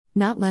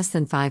Not less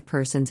than 5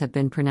 persons have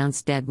been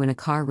pronounced dead when a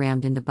car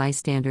rammed into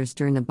bystanders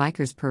during the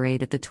bikers'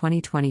 parade at the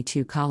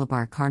 2022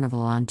 Calabar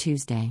Carnival on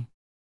Tuesday.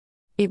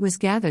 It was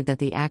gathered that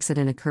the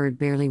accident occurred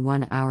barely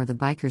 1 hour the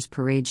bikers'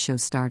 parade show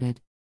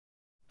started.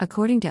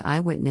 According to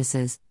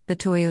eyewitnesses, the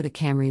Toyota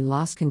Camry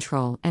lost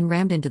control and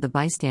rammed into the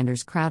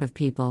bystanders' crowd of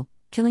people,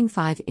 killing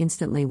 5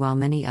 instantly while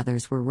many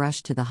others were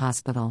rushed to the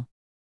hospital.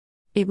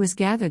 It was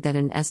gathered that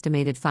an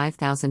estimated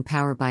 5,000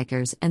 power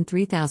bikers and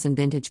 3,000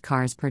 vintage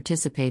cars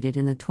participated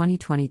in the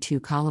 2022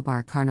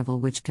 Calabar Carnival,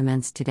 which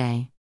commenced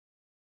today.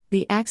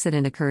 The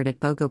accident occurred at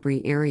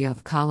Bogobri area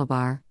of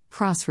Calabar,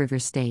 Cross River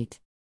State.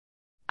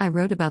 I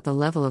wrote about the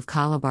level of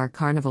Calabar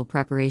Carnival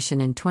preparation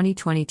in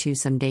 2022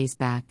 some days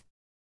back.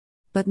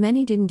 But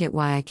many didn't get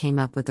why I came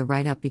up with the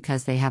write-up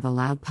because they have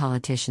allowed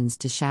politicians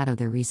to shadow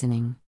their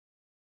reasoning.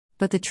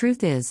 But the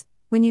truth is,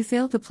 when you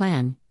fail to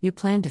plan, you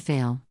plan to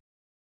fail.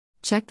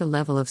 Check the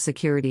level of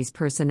security's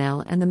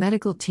personnel and the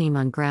medical team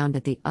on ground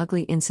at the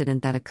ugly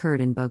incident that occurred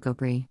in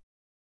Bogobri.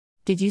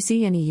 Did you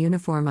see any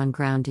uniform on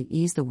ground to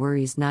ease the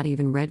worries? Not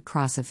even Red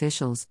Cross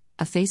officials,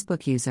 a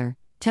Facebook user,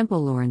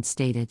 Temple Lawrence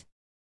stated.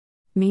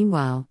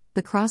 Meanwhile,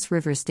 the Cross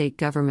River state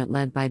government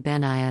led by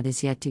Ben Ayad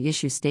is yet to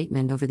issue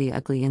statement over the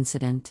ugly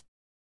incident.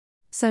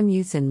 Some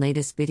youths in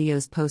latest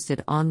videos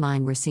posted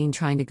online were seen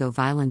trying to go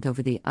violent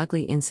over the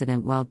ugly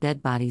incident while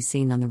dead bodies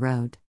seen on the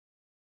road.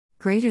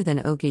 Greater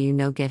than Oge you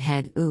no get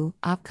head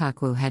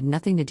Opkakwu had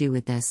nothing to do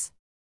with this.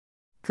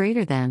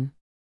 Greater than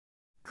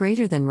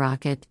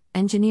Rocket,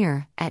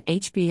 engineer, at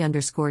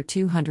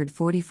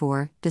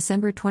HB_244,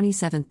 December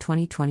 27,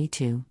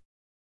 2022.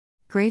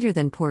 Greater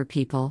than poor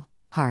people,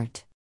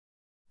 heart.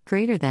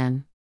 Greater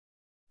than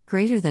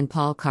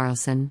Paul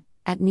Carlson,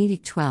 at Meeting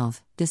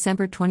 12,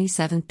 December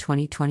 27,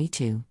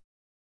 2022.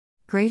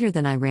 Greater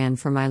than I ran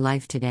for my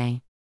life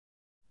today.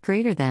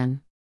 Greater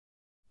than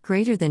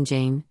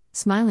Jane,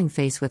 smiling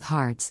face with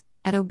hearts,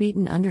 at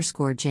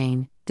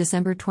Obeaton_Jane,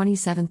 December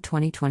 27,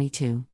 2022.